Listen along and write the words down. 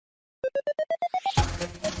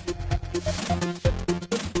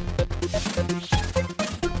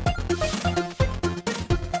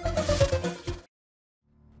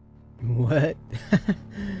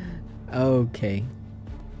Okay.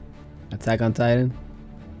 Attack on Titan?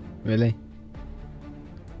 Really?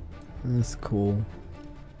 That's cool.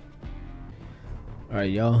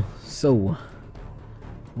 Alright, y'all. So,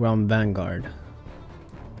 we're on Vanguard.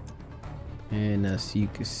 And as you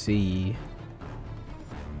can see,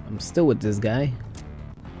 I'm still with this guy.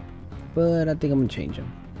 But I think I'm gonna change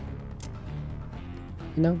him.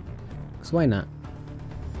 You know? Because why not?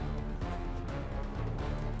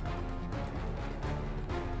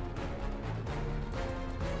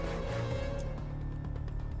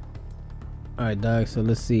 Alright, dog, so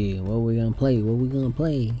let's see. What we gonna play? What we gonna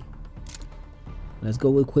play? Let's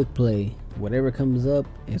go with quick play. Whatever comes up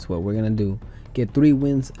is what we're gonna do. Get 3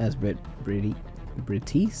 wins as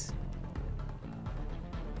Brittise?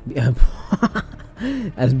 Yeah,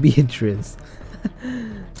 as Beatrice.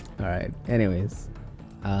 Alright, anyways.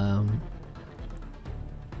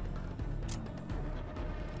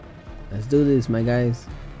 Let's do this, my guys.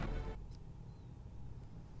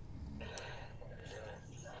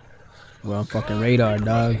 We're on fucking radar,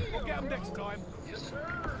 dog.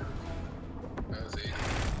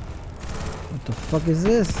 What the fuck is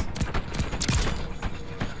this?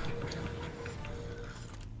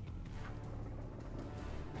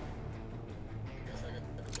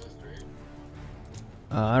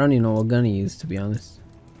 I don't even know what gun to use, to be honest.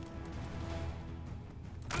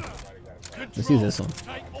 Let's use this one.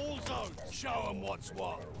 Take all zones. Show 'em what's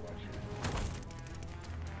what.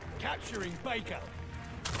 Capturing Baker.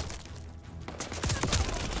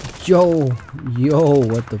 Yo,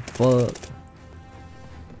 what the fuck?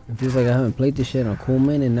 It feels like I haven't played this shit in a cool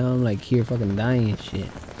minute, and now I'm like here fucking dying and shit.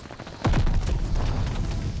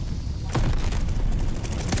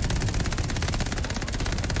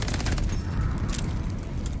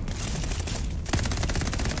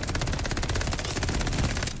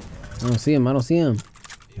 I don't see him, I don't see him.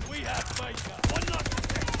 We have Baker.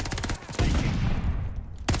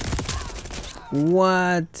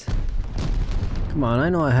 What? Come on, I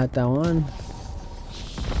know I had that one.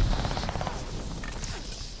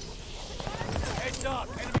 Heads up.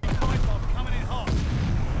 Enemy Python coming in hot.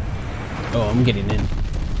 Oh, I'm getting in.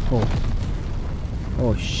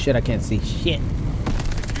 Oh shit, I can't see shit.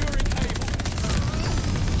 Securing able.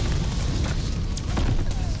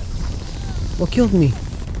 What killed me?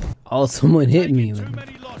 Oh, someone hit me. Too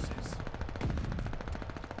many losses.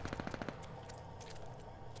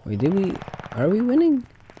 Wait, did we? Are we winning?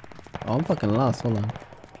 Oh, I'm fucking lost. Hold on.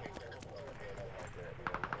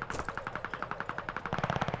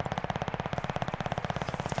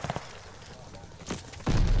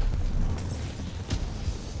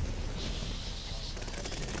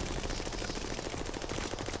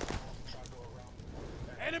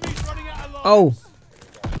 Enemies running out of lives. Oh.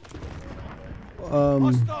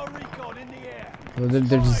 Hostile recon in the air. Well,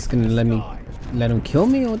 they're just gonna let him kill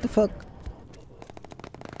me, or what the fuck?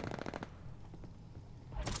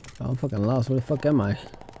 Oh, I'm fucking lost. Where the fuck am I?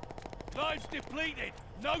 Lives depleted.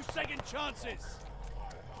 No second chances.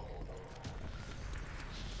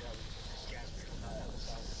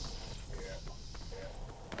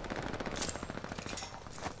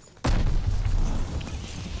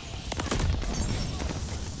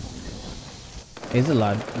 There's a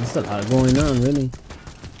lot going on, really.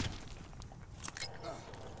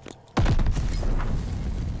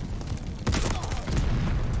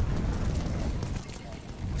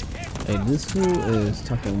 Hey, this fool is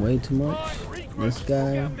talking way too much. This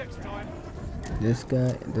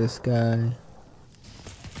guy.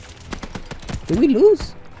 Did we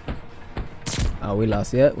lose? Oh, we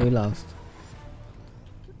lost. Yeah, we lost.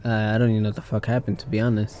 I don't even know what the fuck happened, to be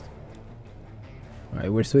honest.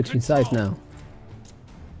 Alright, we're switching sides now.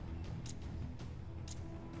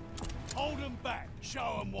 Hold 'em back.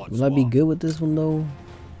 Show 'em what's Will I be what. good with this one though?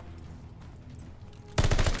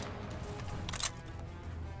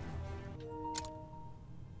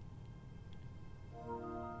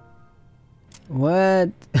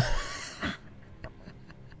 What?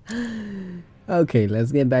 Okay,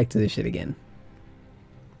 let's get back to this shit again.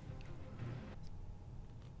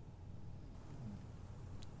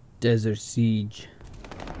 Desert Siege.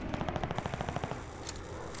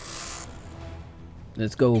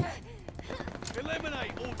 Let's go.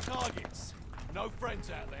 Eliminate all targets. No friends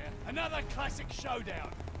out there. Another classic showdown.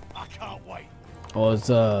 I can't wait. Oh, it's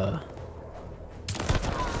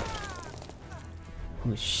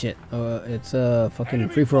holy shit. It's fucking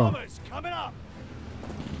free for all. Bombers coming up.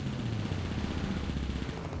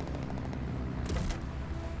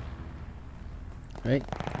 Right?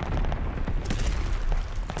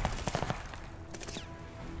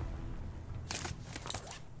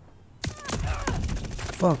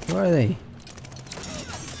 Fuck, where are they?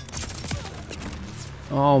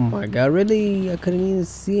 Oh my god, really? I couldn't even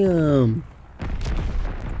see him.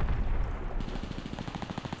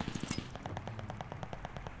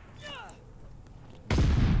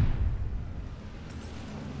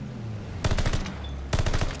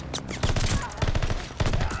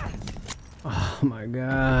 Oh my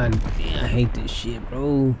god. Damn, I hate this shit,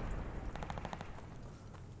 bro.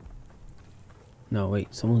 No,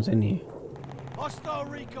 wait, someone's in here. Hostile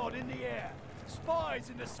recon in the air. Spies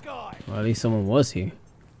in the sky. Well, at least someone was here.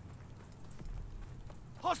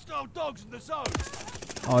 Hostile dogs in the zone.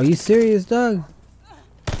 Oh, are you serious, Doug?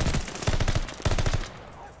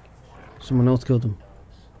 Someone else killed him.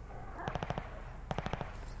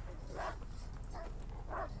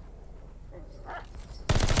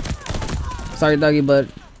 Sorry, Dougie, but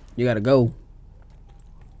you gotta go.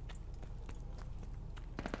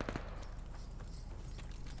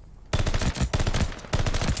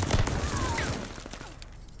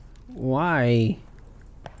 Why?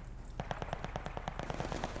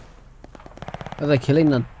 Was I killing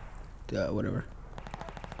the whatever?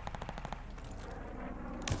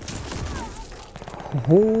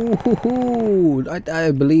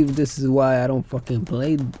 I believe this is why I don't fucking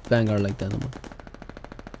play Vanguard like that no more.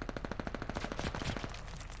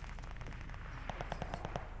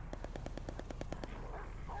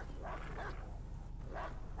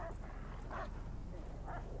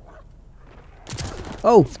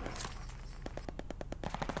 Oh!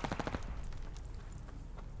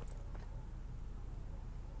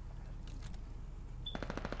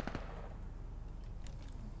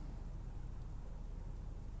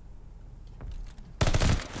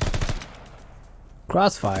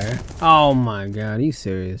 Crossfire? Oh my god, are you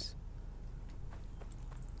serious?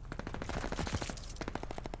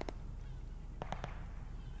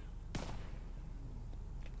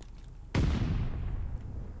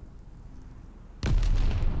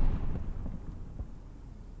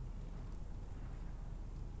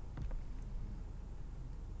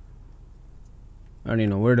 I don't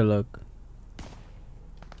even know where to look.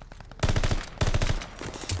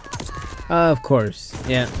 Of course,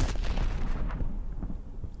 yeah.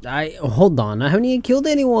 Hold on, I haven't even killed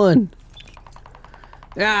anyone.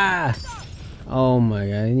 Ah! Oh my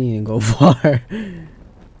god, I didn't even go far.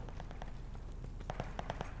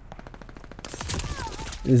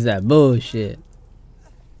 This is that bullshit.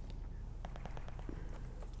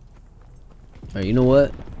 Alright, you know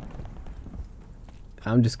what?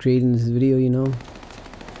 I'm just creating this video, you know,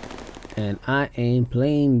 and I ain't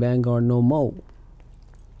playing Vanguard no more.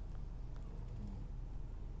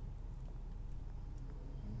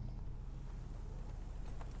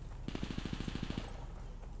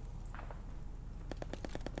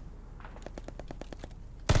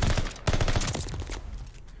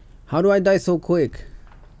 How do I die so quick?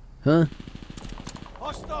 Huh?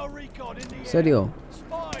 Hostile recon in the air. Serio?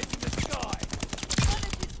 Spies in the sky.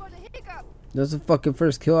 That's the fucking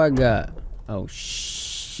first kill I got. Oh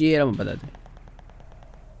shit, I'm about that.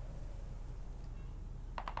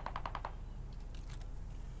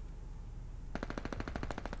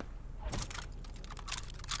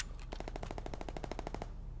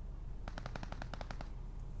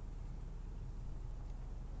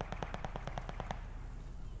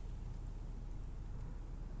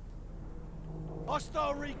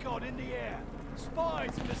 Hostile recon in the air.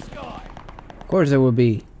 Spies in the sky. Of course there would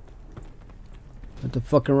be. At the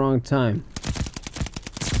fucking wrong time.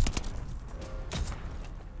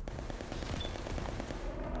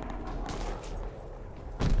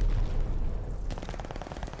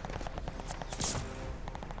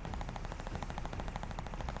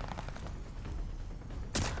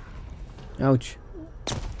 Ouch.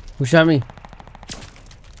 Who shot me?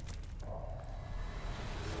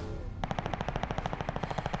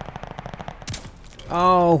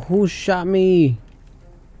 Oh, who shot me?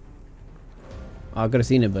 Oh, I could have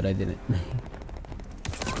seen it, but I didn't.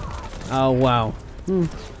 Oh, wow.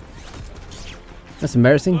 That's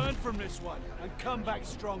embarrassing. Learn from this one and come back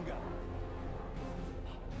stronger.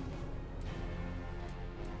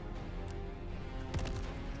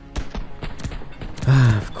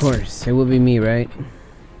 Of course, it would be me, right?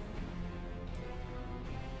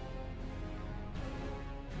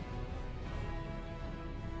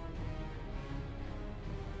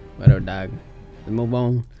 Whatever, dog. Let's move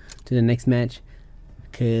on to the next match,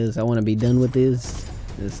 because I want to be done with this.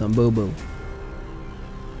 There's some boo-boo.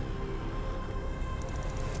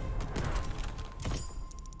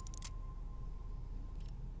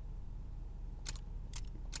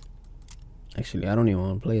 Actually, I don't even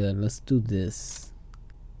want to play that. Let's do this.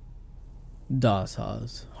 DOS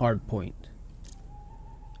House. Hard point.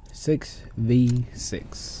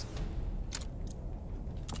 6v6.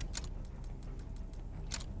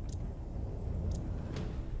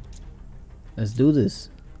 Let's do this.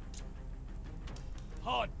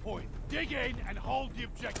 Hard point. Dig in and hold the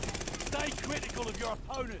objective. Stay critical of your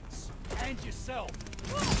opponents and yourself.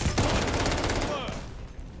 Hard point.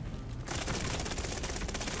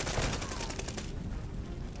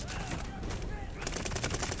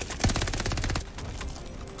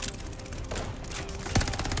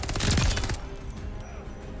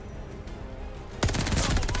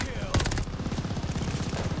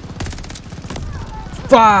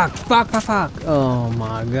 Fuck. Oh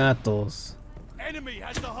my gatos. Enemy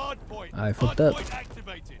has the hard point. I fucked hard up. Point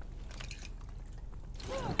activated.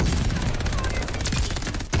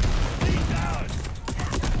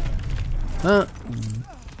 Huh?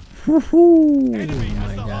 Woohoo! Enemy has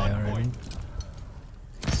My the guy hard already. point.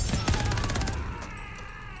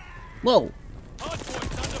 Whoa! Hard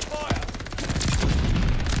point's under fire.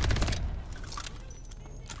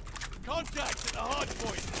 Contact at the hard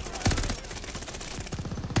point.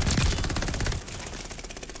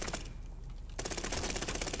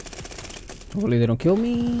 Hopefully they don't kill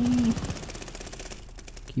me.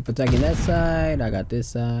 Keep attacking that side. I got this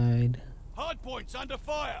side. Hard point's under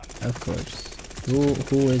fire. Of course. Who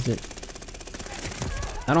is it?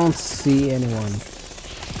 I don't see anyone.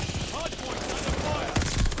 Hard point's under fire.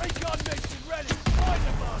 Recon mission ready. Find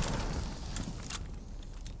the bastard.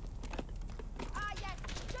 Ah, yes,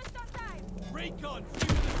 just on time. Recon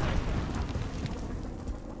through the sector.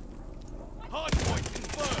 Hard point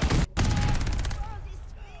confirmed.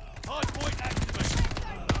 Hard point activated.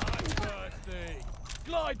 Thirsty.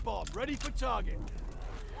 Glide bomb ready for target.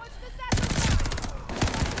 Watch the satchel.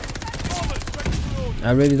 Bombers ready for order.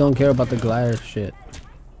 I really don't care about the glider shit.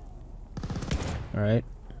 Alright.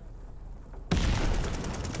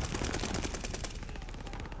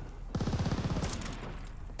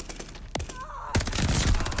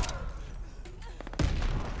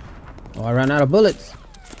 Oh, I ran out of bullets.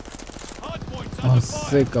 Hard point's Oh, under fire.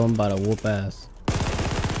 sick. I'm about to whoop ass.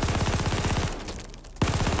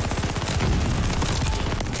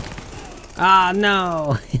 Ah,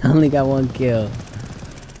 no. I only got one kill.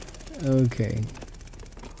 Okay.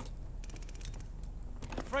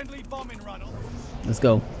 Friendly bombing run on. Let's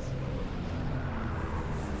go.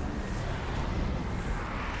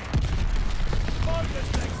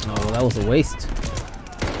 Bonus next. Oh, well, that was a waste.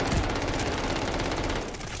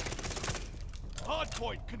 Hard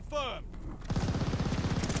point confirmed.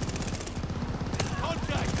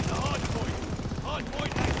 Contact at the hard point. Hard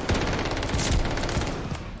point activated.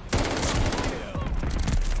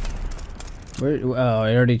 Where? Oh,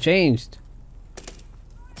 it already changed.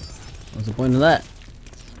 What's the point of that?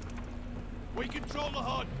 We control the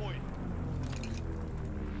hard point.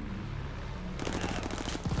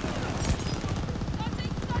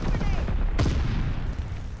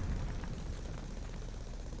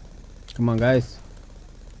 Come on, guys.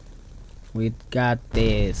 We got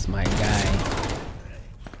this, my guy.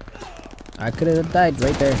 I could have died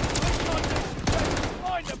right there.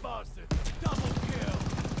 Find the bastard. Double kill.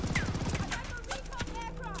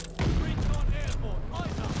 Recon airborne.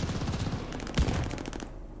 Eyes up.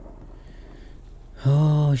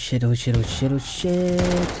 Oh shit, oh shit, oh shit, oh shit.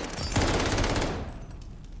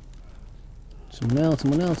 Someone else,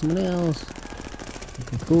 someone else, someone else.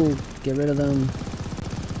 Okay, cool. Get rid of them.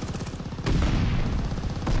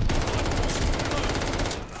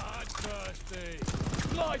 Thirsty.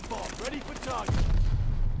 Glide bomb ready for target.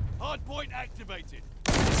 Hard point activated.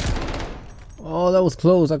 Oh, that was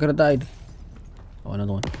close. I could have died. Oh,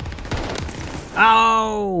 another one.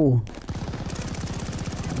 Ow!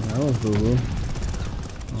 That was boo-boo.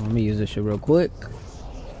 Oh, let me use this shit real quick.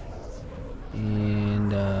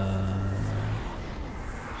 And,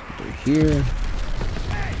 through here.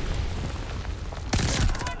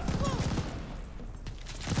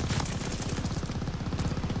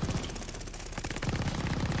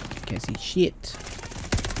 Can't see shit.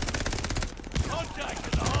 Contact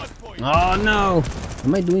at the hard point. Oh no!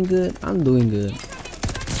 Am I doing good? I'm doing good.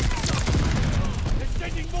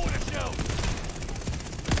 Extending mortar shells.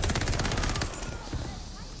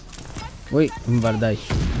 Wait, I'm about to die.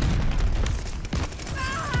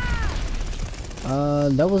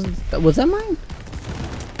 Was that mine?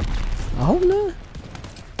 I hope not.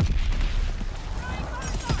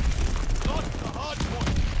 Not the hard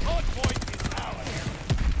point. Hard point is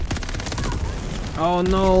ours. Oh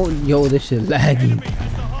no! Yo, this shit lagging. Enemy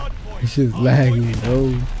has the hard point. This shit's Hard lagging, point is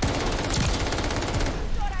bro.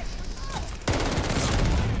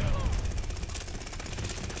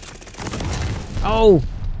 Oh!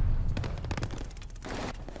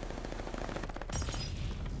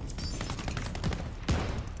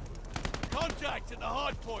 Contact at the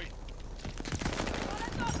hard point.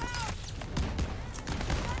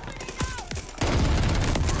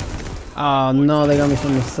 Oh no, they got me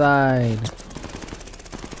from the side.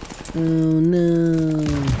 Oh no.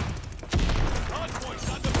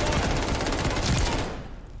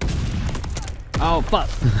 Oh fuck.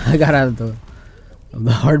 I got out of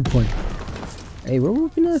the hard point. Hey, we're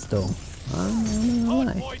whooping us though. I'm not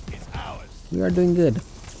gonna lie. We are doing good.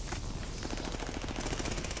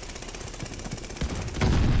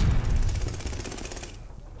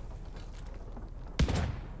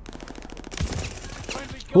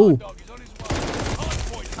 Ooh.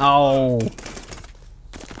 Oh.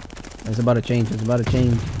 It's about to change. It's about to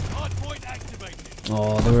change.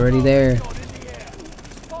 Oh, they're already there.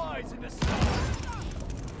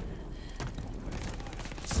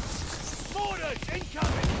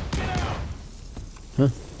 Huh?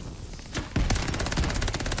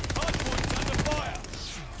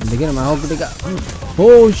 Did they get him? I hope they got.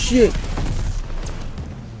 Oh shit!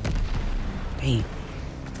 Damn.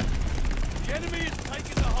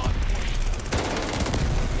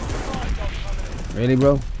 Really,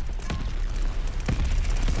 bro?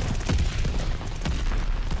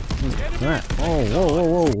 Alright. Oh, whoa, whoa,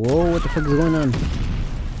 whoa, whoa! What the fuck is going on?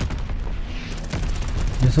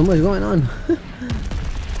 There's so much going on.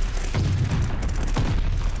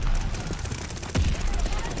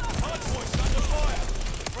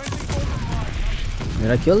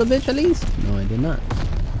 Did I kill the bitch at least? No, I did not.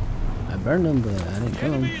 I burned him, but I didn't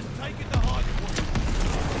kill him.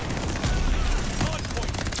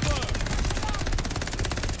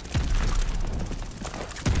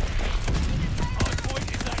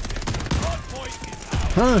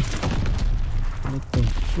 Huh? What the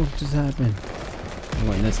fuck just happened? I'm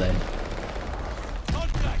going this side.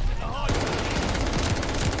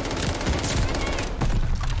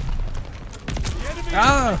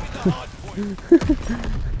 Ah!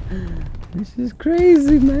 This is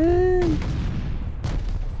crazy, man.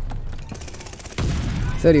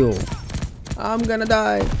 Serio. I'm gonna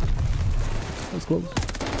die. That's close.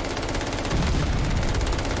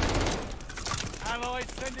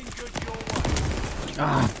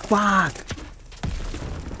 Ah, fuck.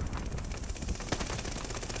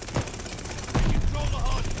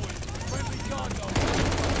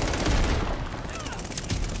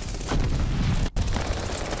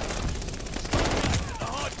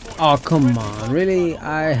 Oh, come on. Really?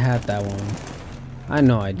 I had that one. I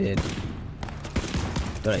know I did.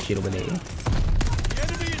 Thought I should have been there.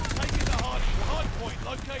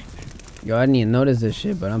 Yo, I didn't even notice this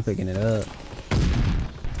shit, but I'm picking it up.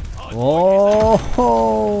 Oh,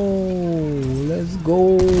 let's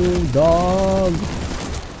go, dog.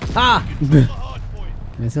 Ah! Do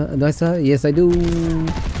I saw it? Yes, I do.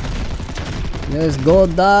 Let's go,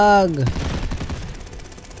 dog.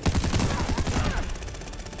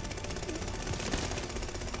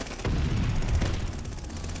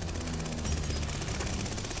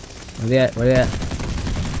 Where they at? Where they at?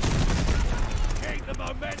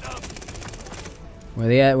 Where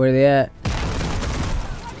they at? Where they at?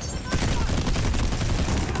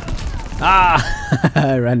 Ah!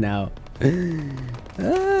 Run now.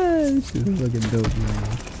 This is looking dope,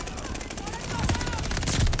 man.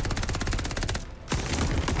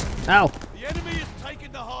 Ow! The enemy has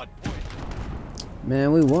taken the hard point.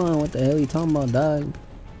 Man, we won. What the hell are you talking about, dog?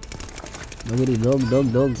 Look at it,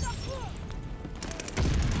 dog.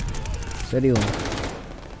 Serio.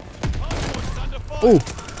 Oh!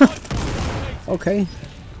 Okay.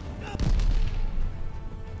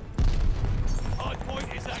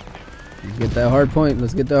 Let's get that hard point.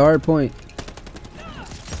 Let's get that hard point.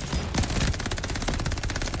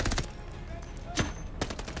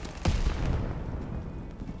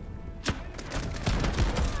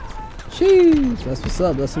 Sheesh. That's what's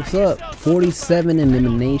up. That's what's up. 47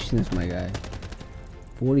 eliminations, my guy.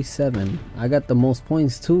 47. I got the most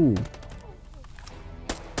points too.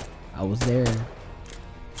 I was there.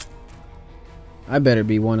 I better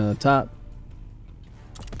be one of the top.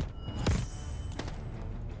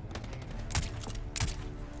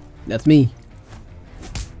 That's me.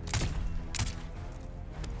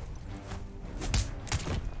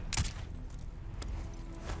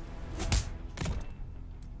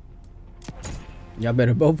 Y'all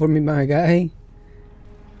better vote for me, my guy.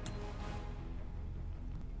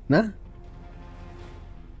 Nah?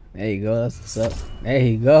 There you go. That's what's up. There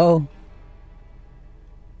you go.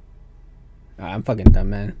 I'm fucking done,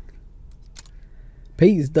 man.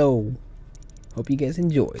 Peace, though. Hope you guys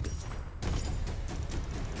enjoyed.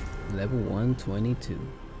 Level 122.